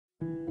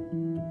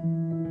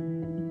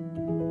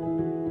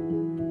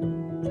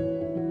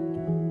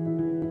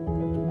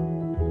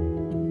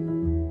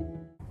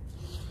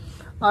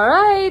All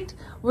right,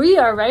 we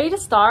are ready to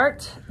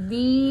start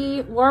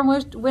the Warm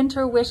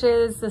Winter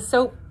Wishes, the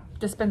soap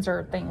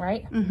dispenser thing,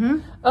 right? Mm-hmm.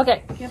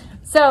 Okay, yep.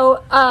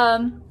 So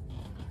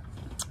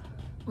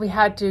we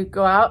had to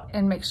go out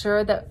and make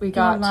sure that we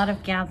got a lot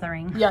of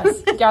gathering.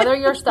 Yes, gather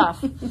your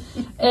stuff.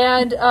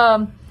 And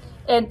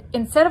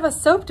instead of a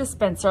soap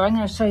dispenser, I'm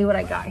going to show you what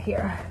I got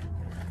here.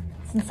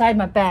 It's inside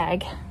my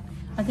bag.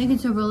 I think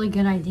it's a really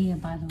good idea,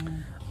 by the way.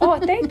 Oh,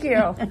 thank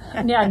you.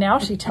 Yeah, now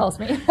she tells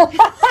me.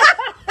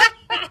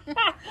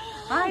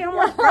 I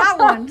almost brought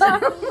one.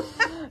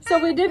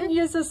 So we didn't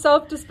use a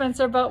soap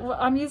dispenser, but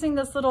I'm using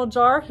this little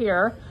jar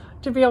here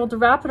to be able to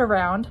wrap it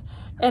around.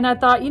 And I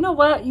thought, you know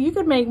what, you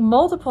could make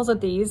multiples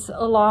of these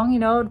along, you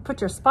know,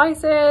 put your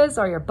spices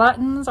or your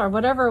buttons or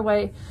whatever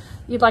way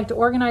you'd like to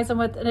organize them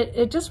with. And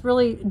it just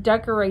really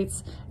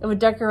decorates, it would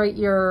decorate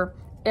your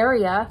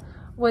area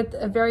with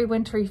a very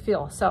wintry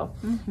feel. So,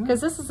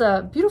 because this is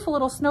a beautiful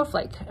little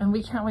snowflake and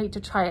we can't wait to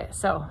try it.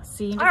 So,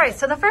 see. All right,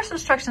 so the first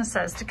instruction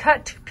says to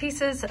cut 2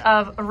 pieces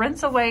of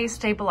rinse away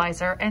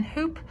stabilizer and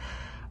hoop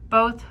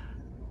both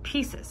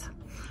pieces.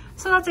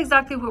 So that's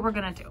exactly what we're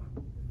gonna do.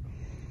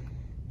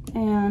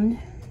 And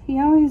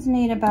you always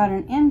need about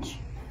 1 inch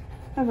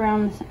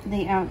around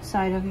the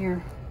outside of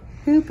your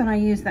hoop, and I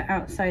use the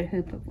outside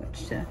hoop of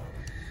which to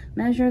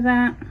measure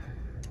that.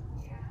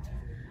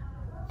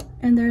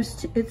 And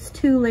it's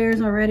 2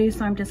 layers already,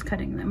 so I'm just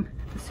cutting them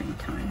at the same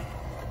time.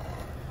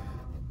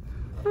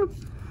 Oh,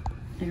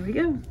 there we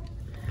go.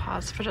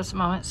 Pause for just a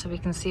moment so we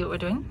can see what we're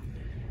doing.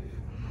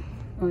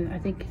 Oh, I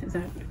think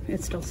that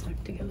it's still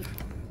stuck together.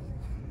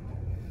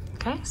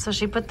 Okay, so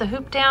she put the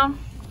hoop down.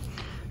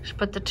 She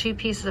put the 2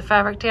 pieces of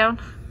fabric down,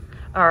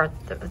 or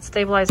the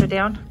stabilizer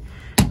down,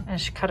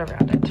 and she cut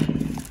around it.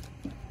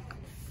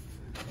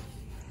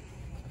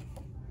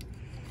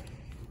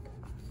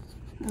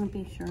 I'll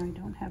be sure I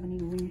don't have any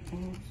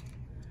wrinkles.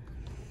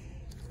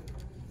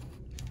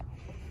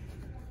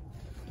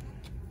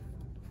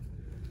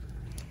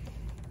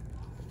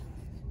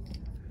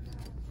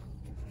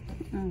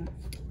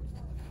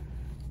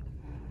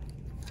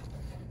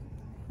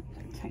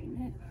 Tighten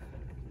it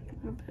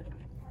a little bit.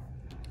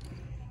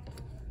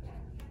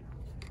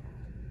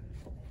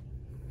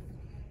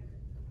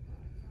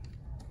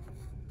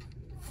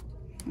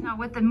 Now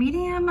with the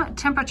medium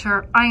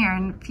temperature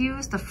iron,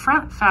 fuse the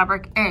front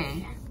fabric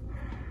A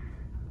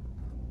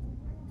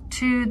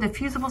to the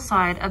fusible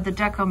side of the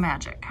Deco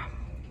Magic.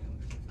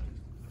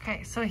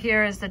 Okay, so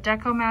here is the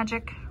Deco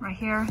Magic right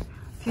here.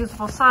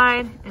 Fusible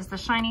side is the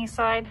shiny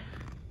side.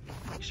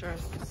 Make sure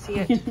you can see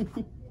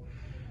it.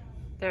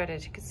 There it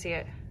is, you can see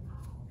it.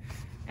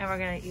 And we're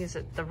gonna use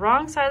it the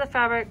wrong side of the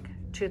fabric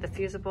to the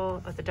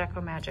fusible of the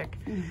Deco Magic.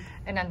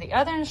 And then the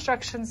other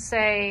instructions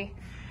say,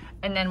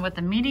 and then with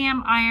the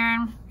medium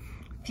iron,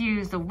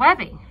 fuse the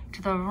webbing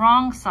to the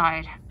wrong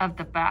side of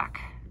the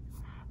back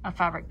of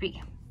fabric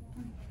B.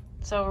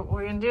 So what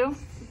we're gonna do,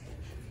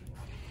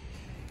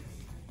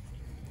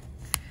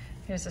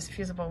 here's this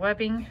fusible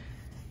webbing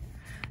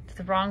to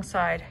the wrong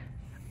side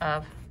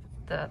of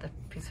the other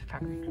piece of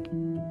fabric.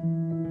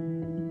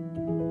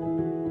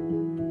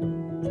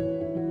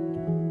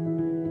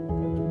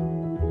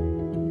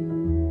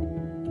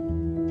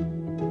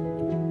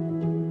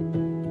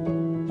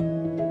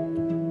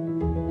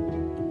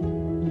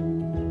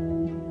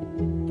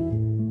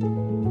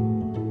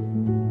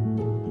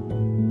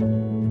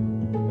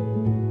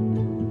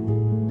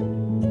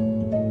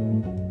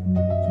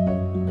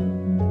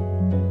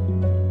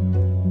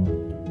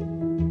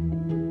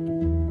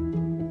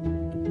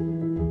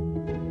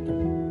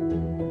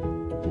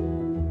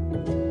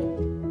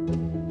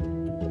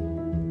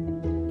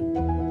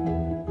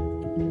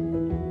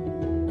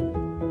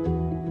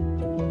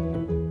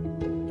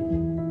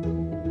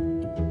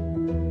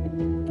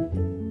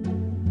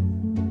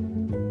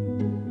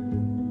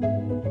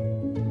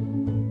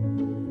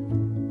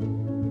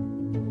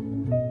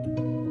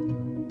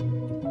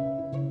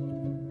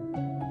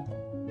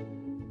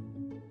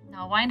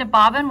 Wind a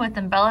bobbin with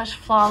Embellish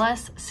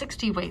Flawless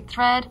 60 weight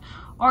thread,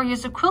 or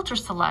use a Quilter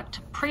Select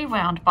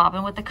pre-wound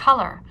bobbin with the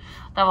color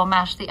that will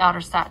match the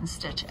outer satin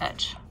stitch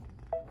edge.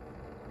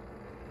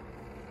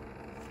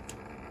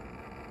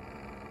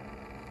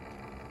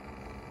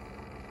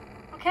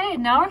 Okay,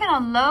 now we're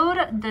gonna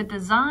load the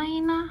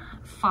design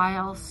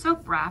file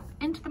soap wrap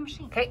into the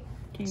machine. Okay,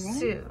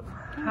 so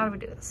how do we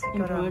do this?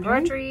 Go to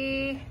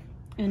embroidery.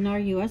 And our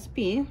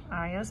USB.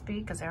 Our USB,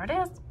 because there it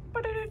is.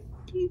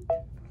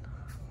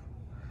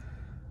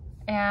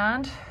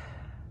 And,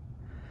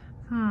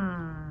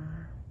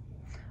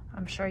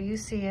 I'm sure you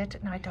see it,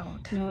 and I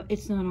don't. No,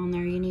 it's not on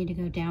there. You need to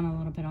go down a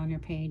little bit on your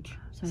page.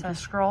 So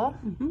just scroll.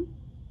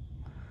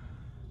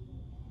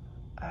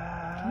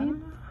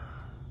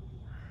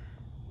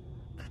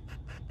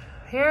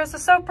 Here's the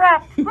soap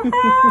wrap.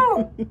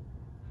 Woohoo!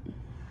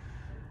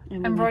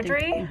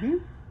 Embroidery.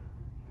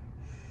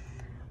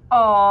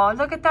 Oh,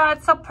 look at that.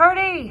 It's so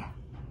pretty.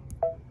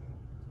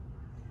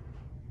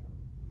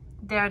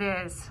 There it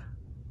is.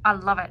 I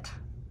love it.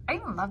 I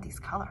even love these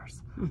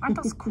colors. Aren't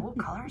those cool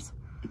colors?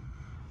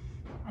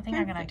 I think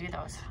I'm gonna do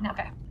those.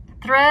 Okay.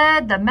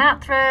 Thread the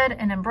matte thread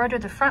and embroider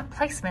the front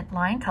placement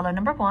line, color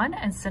number 1,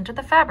 and center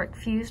the fabric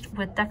fused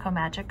with Deco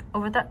Magic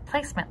over that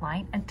placement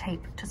line and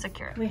tape to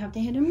secure it. We have to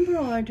hit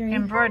embroidery.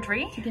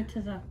 Embroidery. To get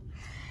to the...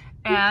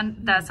 And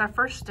that's our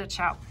first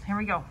stitch out. Here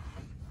we go.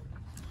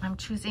 I'm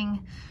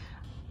choosing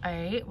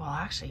a, well,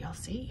 actually, you'll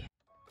see.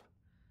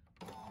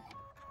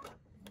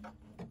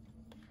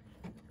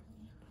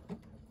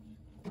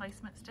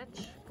 Placement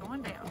stitch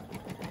going down.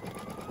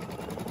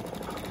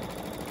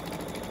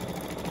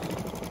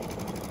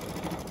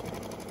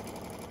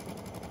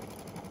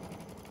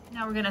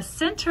 Now we're going to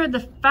center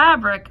the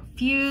fabric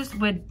fused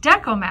with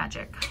Deco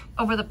Magic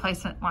over the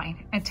placement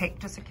line and tape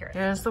to secure it.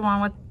 Here's the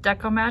one with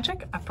Deco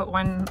Magic. I put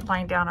one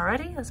line down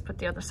already. Let's put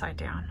the other side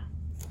down.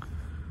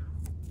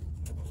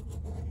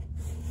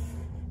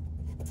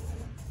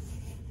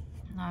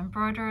 Now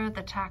embroider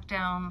the tack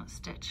down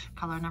stitch,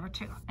 color number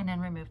 2, and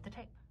then remove the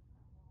tape.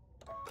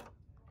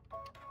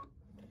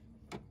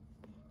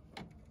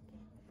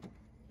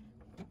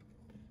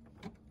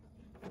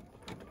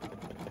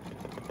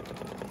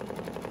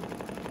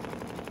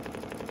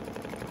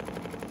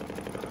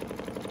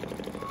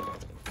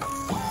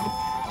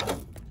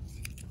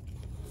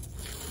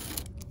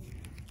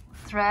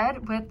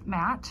 Thread with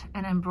matte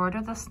and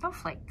embroider the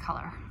snowflake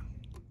color.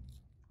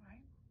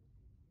 Right.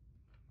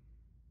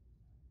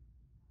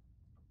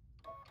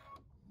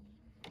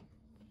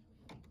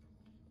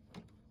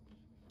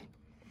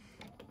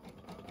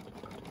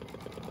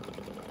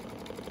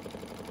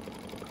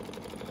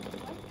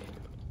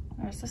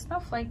 There's the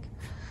snowflake.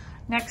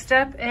 Next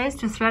step is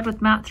to thread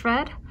with matte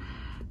thread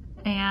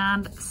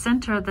and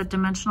center the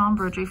dimensional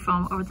embroidery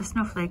foam over the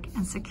snowflake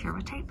and secure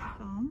with tape.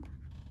 Foam.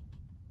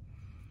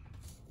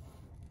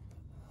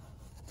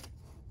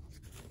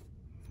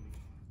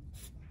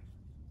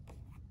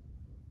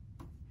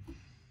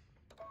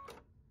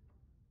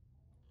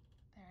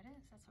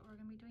 That's what we're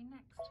going to be doing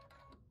next.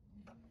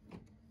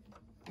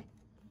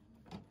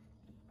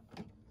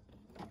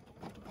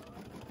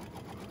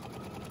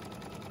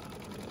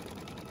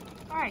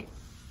 All right,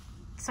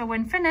 so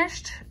when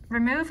finished,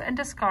 remove and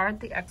discard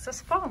the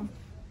excess foam.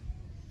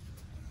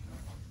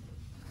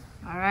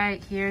 All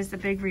right, here's the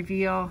big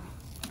reveal.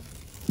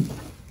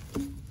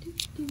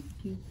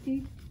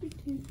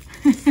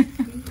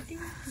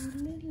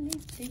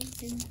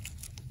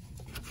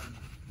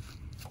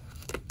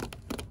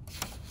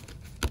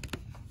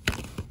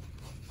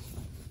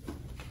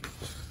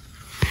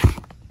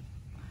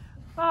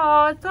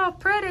 Oh, it's so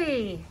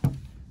pretty.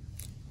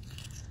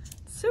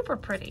 Super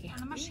pretty.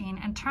 On the machine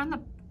and turn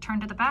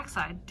to the back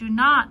side. Do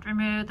not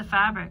remove the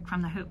fabric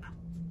from the hoop.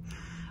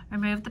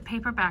 Remove the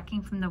paper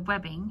backing from the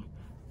webbing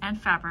and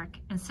fabric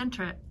and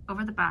center it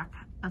over the back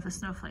of the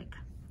snowflake.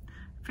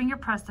 Finger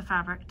press the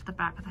fabric to the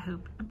back of the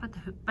hoop and put the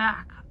hoop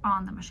back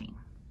on the machine.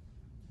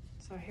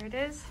 So here it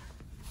is.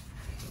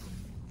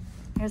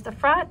 Here's the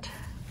front.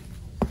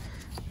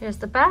 Here's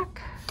the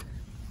back.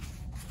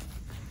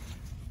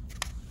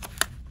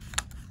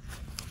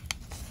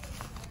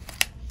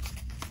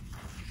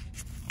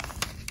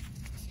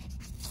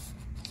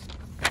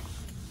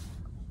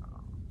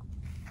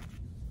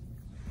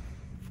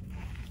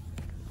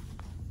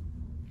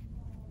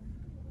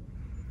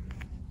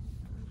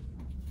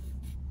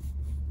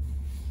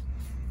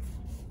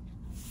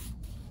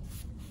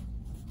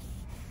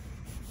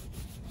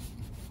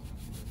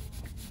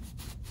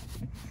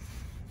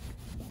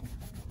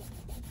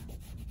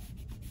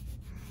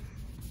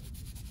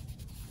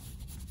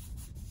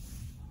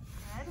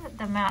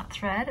 The matte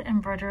thread,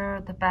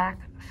 embroider the back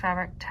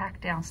fabric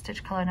tack down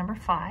stitch color number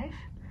 5,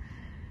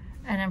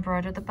 and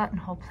embroider the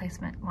buttonhole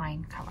placement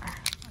line color.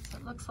 That's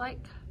what it looks like,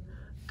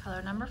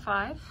 color number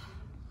 5.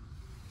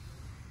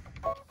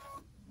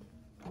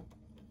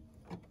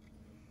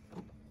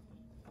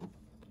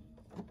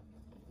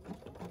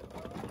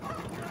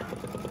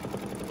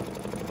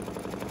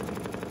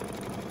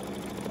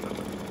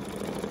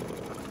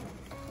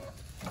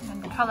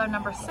 And color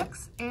number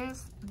 6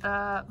 is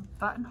the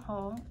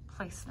buttonhole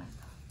placement.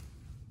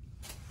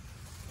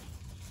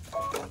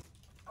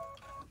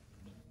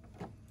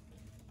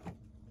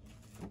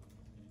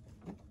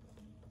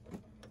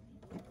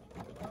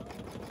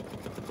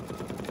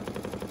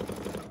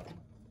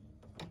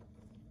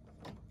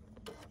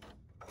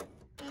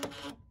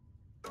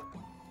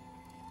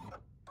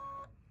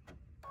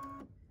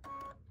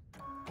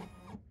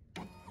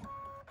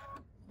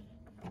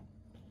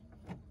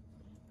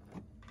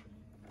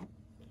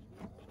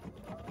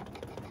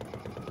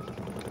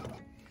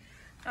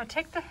 Now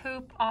take the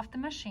hoop off the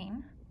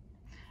machine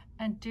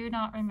and do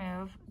not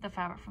remove the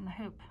fabric from the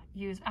hoop.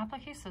 Use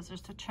applique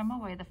scissors to trim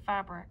away the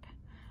fabric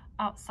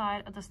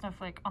outside of the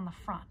snowflake on the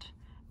front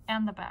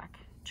and the back,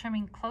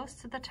 trimming close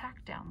to the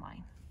tack down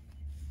line.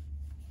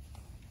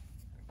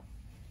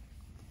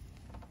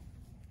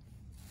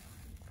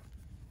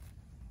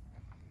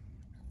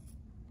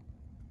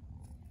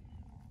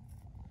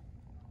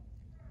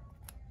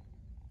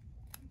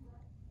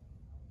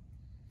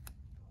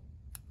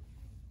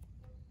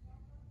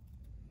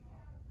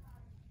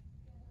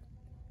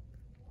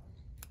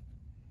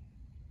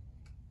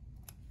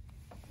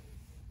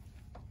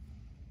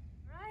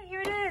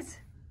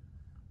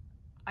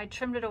 I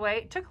trimmed it away.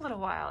 It took a little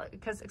while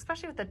because,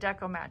 especially with the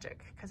Deco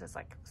Magic, because it's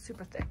like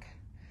super thick.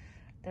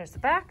 There's the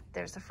back,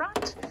 there's the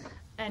front,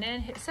 and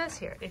then it says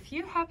here, if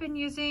you have been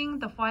using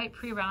the white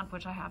pre-round,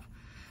 which I have,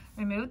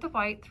 remove the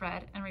white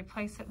thread and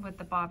replace it with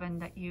the bobbin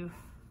that you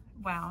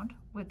wound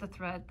with the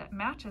thread that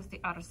matches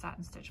the outer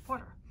satin stitch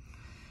border.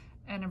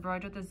 And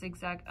embroider the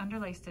zigzag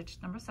underlay stitch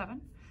number 7.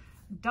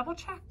 Double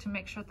check to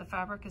make sure the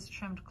fabric is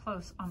trimmed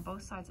close on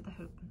both sides of the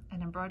hoop,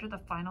 and embroider the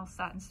final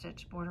satin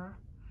stitch border,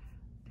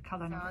 the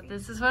color number 8.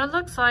 This is what it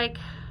looks like,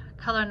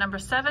 color number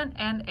 7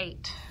 and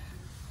 8.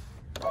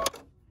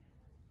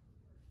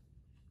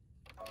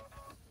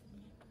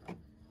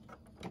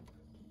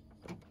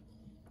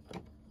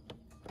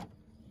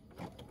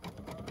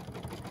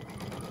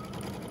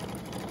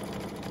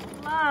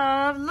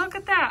 Look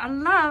at that. I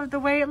love the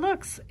way it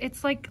looks.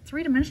 It's like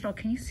 3-dimensional.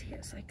 Can you see it?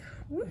 It's like,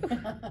 woo,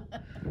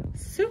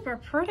 super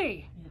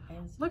pretty.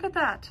 Look at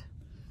that.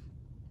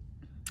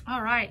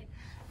 All right.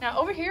 Now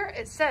over here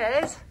it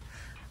says,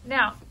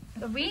 now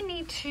we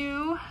need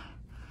to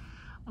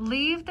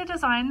leave the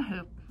design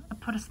hoop and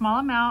put a small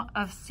amount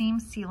of seam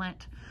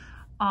sealant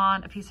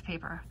on a piece of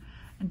paper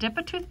and dip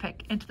a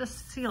toothpick into the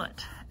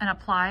sealant and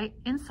apply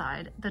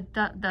inside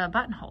the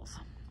buttonholes.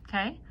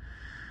 Okay.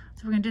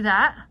 So we're gonna do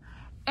that.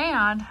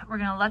 And we're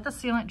gonna let the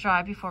sealant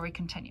dry before we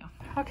continue.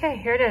 Okay,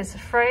 here it is.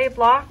 Fray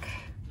block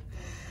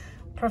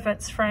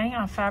prevents fraying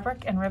on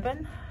fabric and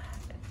ribbon.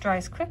 It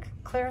dries quick,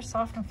 clear,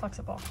 soft, and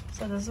flexible.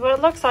 So this is what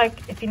it looks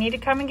like if you need to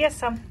come and get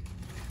some.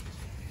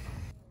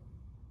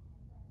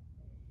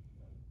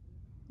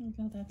 There you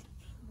go, that's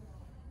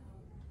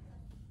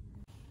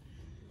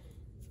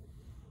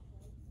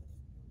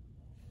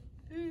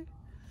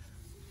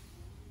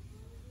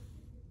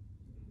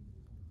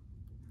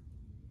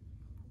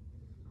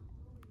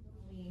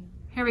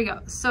Here we go.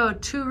 So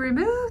to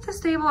remove the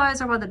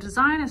stabilizer while the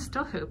design is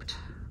still hooped,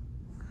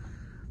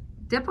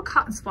 dip a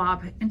cotton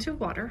swab into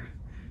water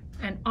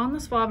and on the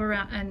swab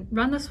around and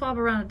run the swab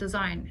around the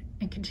design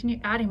and continue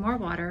adding more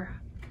water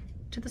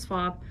to the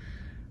swab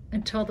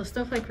until the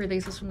snowflake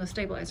releases from the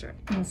stabilizer,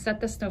 and set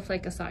the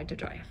snowflake aside to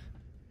dry.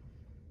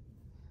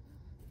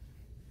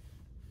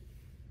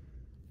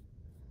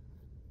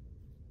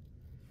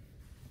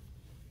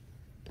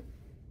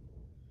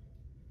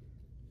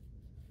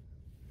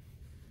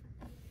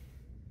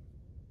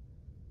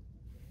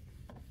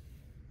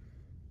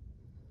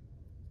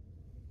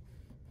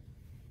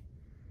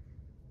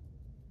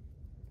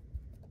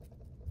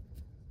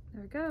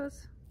 There it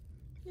goes.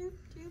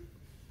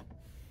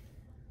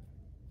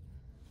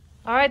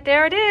 All right,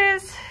 there it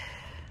is.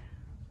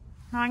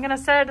 Now I'm gonna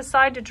set it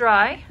aside to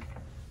dry.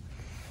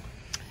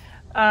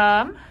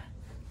 Now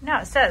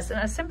it says in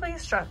assembly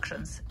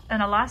instructions,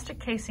 an elastic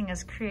casing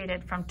is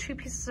created from 2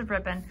 pieces of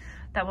ribbon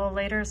that will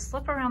later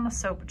slip around the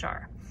soap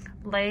jar.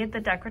 Lay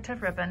the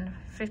decorative ribbon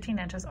 15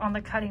 inches on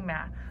the cutting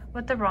mat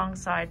with the wrong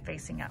side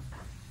facing up.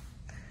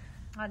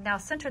 Now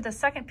center the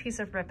second piece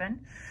of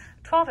ribbon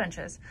 12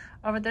 inches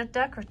over the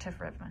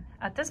decorative ribbon.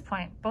 At this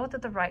point, both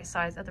of the right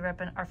sides of the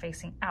ribbon are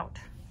facing out.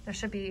 There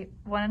should be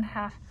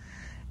 1.5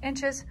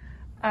 inches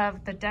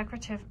of the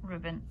decorative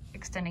ribbon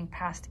extending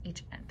past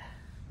each end.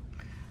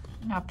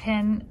 Now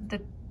pin the,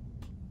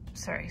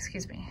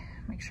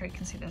 make sure you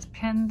can see this,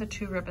 pin the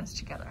 2 ribbons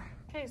together.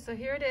 Okay, so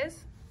here it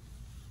is.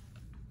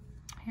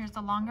 Here's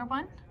the longer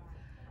one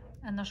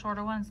and the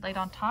shorter one's laid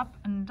on top.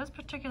 And this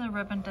particular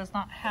ribbon does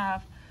not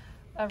have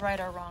a right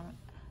or wrong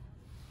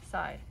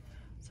side.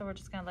 So we're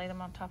just gonna lay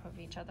them on top of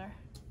each other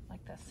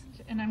like this.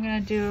 And I'm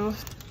gonna do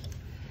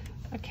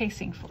a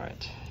casing for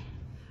it.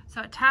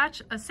 So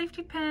attach a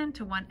safety pin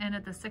to one end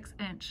of the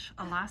 6-inch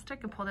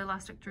elastic and pull the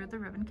elastic through the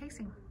ribbon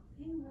casing.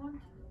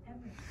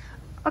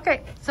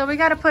 Okay, so we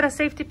gotta put a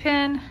safety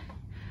pin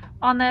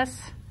on this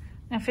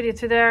and fit it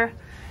through there.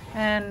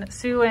 And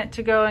Sue went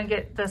to go and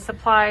get the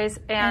supplies,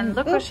 and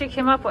look what she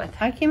came up with.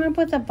 I came up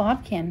with a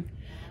bobkin.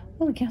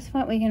 Oh, guess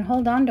what? We can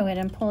hold on to it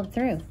and pull it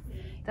through.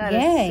 That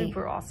is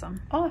super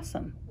awesome.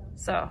 Awesome.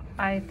 So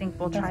I think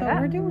we'll try that. That's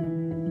what we're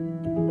doing.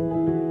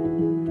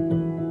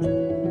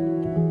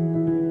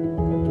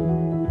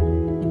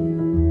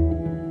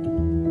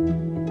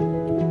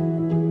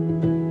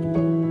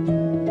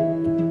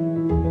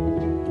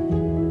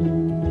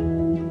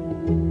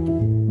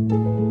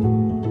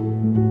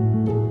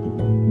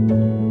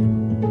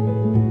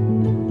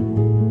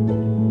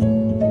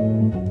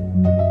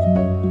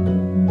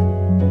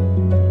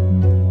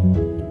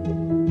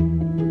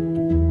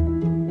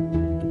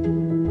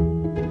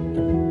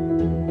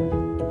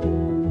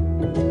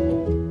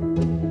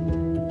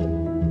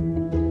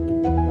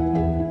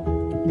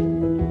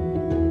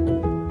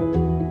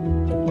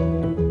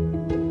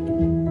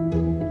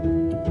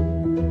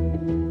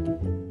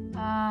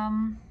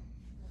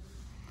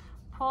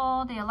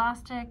 Pull the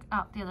elastic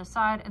out the other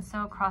side and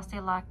sew across the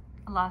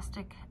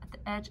elastic at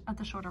the edge of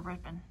the shorter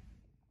ribbon.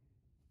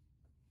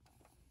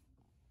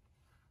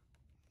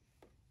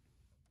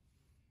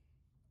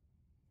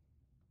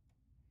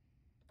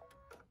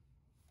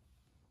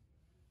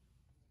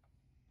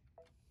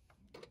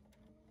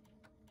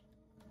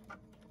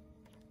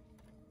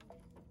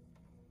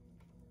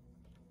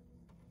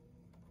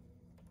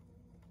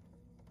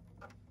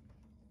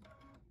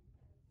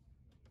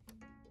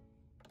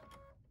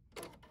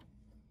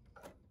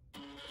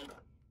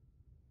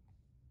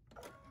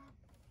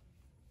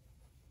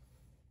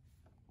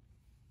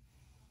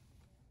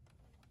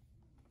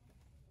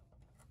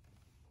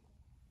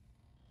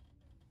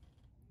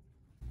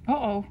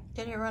 Uh-oh.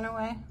 Did it run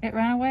away? It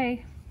ran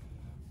away.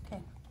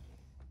 Okay.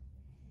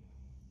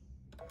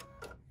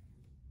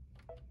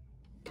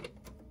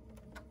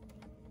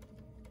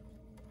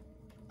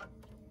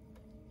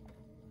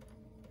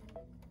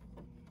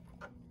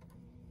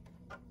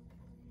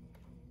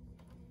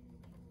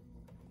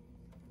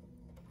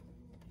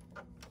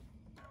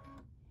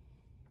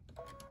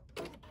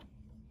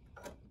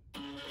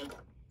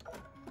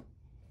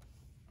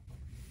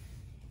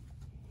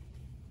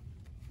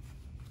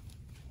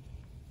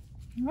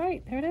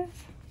 Right, there it is.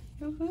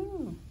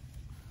 Woohoo.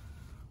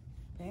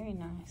 Very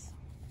nice.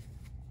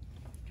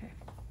 Okay.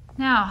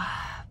 Now,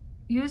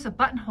 use a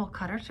buttonhole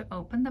cutter to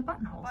open the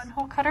buttonholes.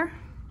 Buttonhole cutter?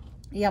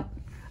 Yep.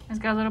 It's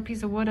got a little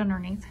piece of wood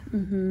underneath.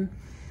 Mm-hmm.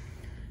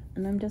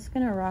 And I'm just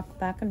gonna rock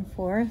back and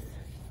forth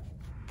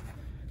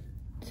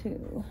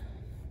to,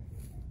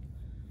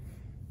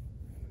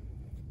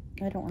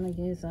 I don't want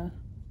to use a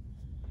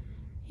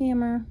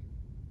hammer.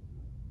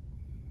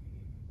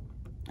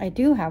 I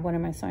do have one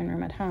in my sewing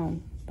room at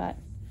home, but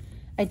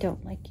I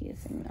don't like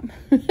using them.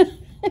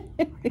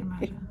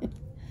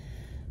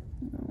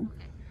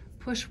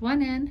 Push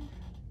one end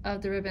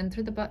of the ribbon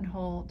through the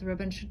buttonhole. The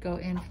ribbon should go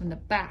in from the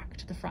back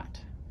to the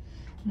front.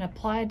 And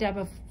apply a dab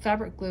of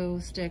fabric glue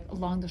stick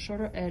along the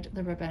shorter edge of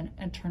the ribbon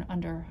and turn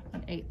under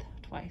 1/8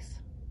 twice.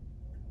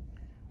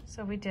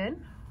 So we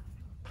did.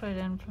 Put it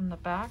in from the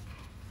back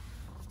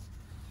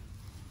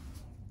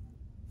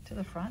to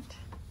the front.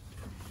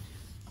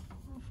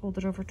 Fold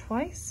it over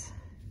twice.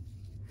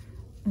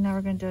 And now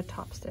we're going to do a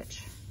top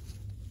stitch.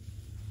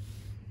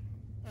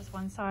 There's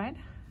one side,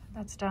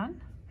 that's done.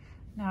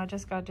 Now I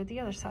just got to do the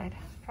other side.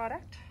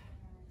 Product,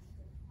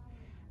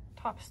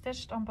 top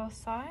stitched on both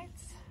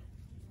sides.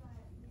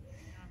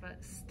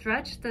 But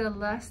stretch the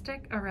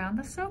elastic around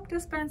the soap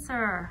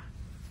dispenser.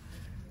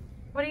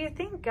 What do you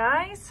think,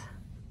 guys?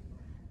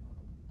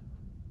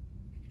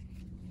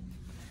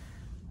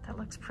 That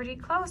looks pretty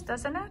close,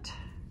 doesn't it?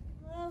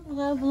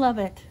 Love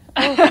it.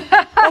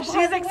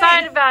 She's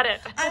excited about it.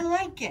 I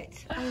like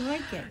it. I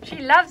like it. She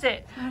loves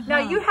it. Now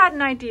you had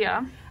an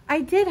idea.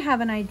 I did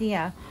have an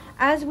idea.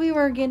 As we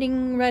were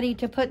getting ready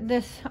to put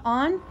this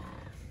on,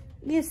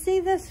 you see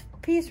this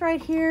piece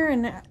right here,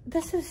 and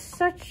this is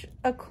such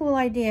a cool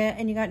idea,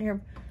 and you got your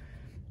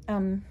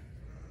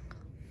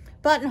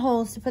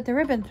buttonholes to put the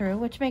ribbon through,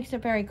 which makes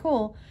it very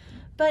cool.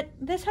 But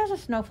this has a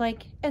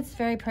snowflake. It's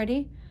very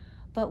pretty.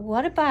 But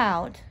what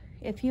about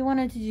if you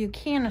wanted to do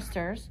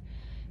canisters?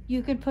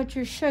 You could put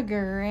your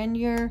sugar and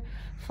your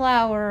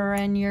flour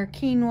and your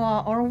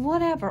quinoa or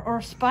whatever,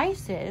 or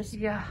spices.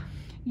 Yeah.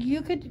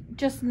 You could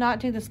just not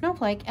do the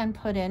snowflake and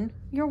put in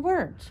your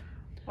words.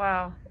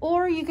 Wow.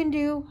 Or you can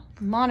do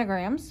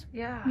monograms.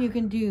 Yeah. You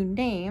can do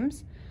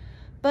names.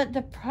 But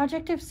the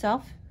project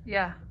itself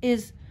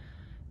is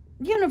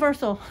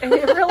universal. It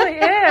really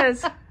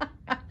is.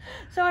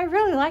 So I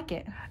really like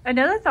it.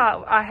 Another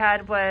thought I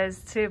had was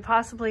to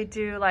possibly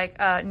do like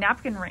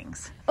napkin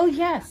rings. Oh,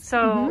 yes.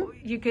 So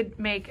you could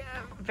make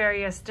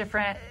various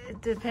different,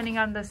 depending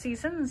on the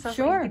season and stuff.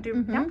 Sure. You could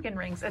do napkin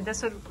rings, and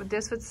this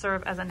would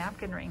serve as a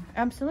napkin ring.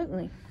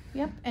 Absolutely.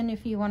 Yep. And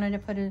if you wanted to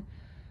put a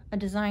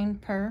design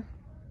per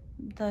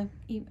the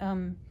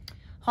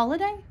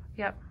holiday.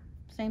 Yep.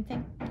 Same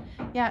thing.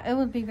 Yeah, it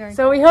would be very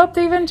So we hope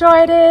you've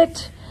enjoyed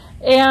it,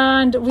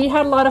 and we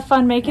had a lot of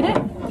fun making it.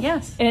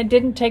 Yes. And it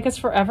didn't take us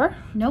forever.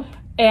 Nope.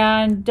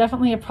 And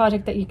definitely a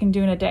project that you can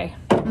do in a day.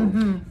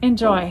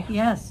 Enjoy.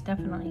 Yes,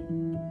 definitely.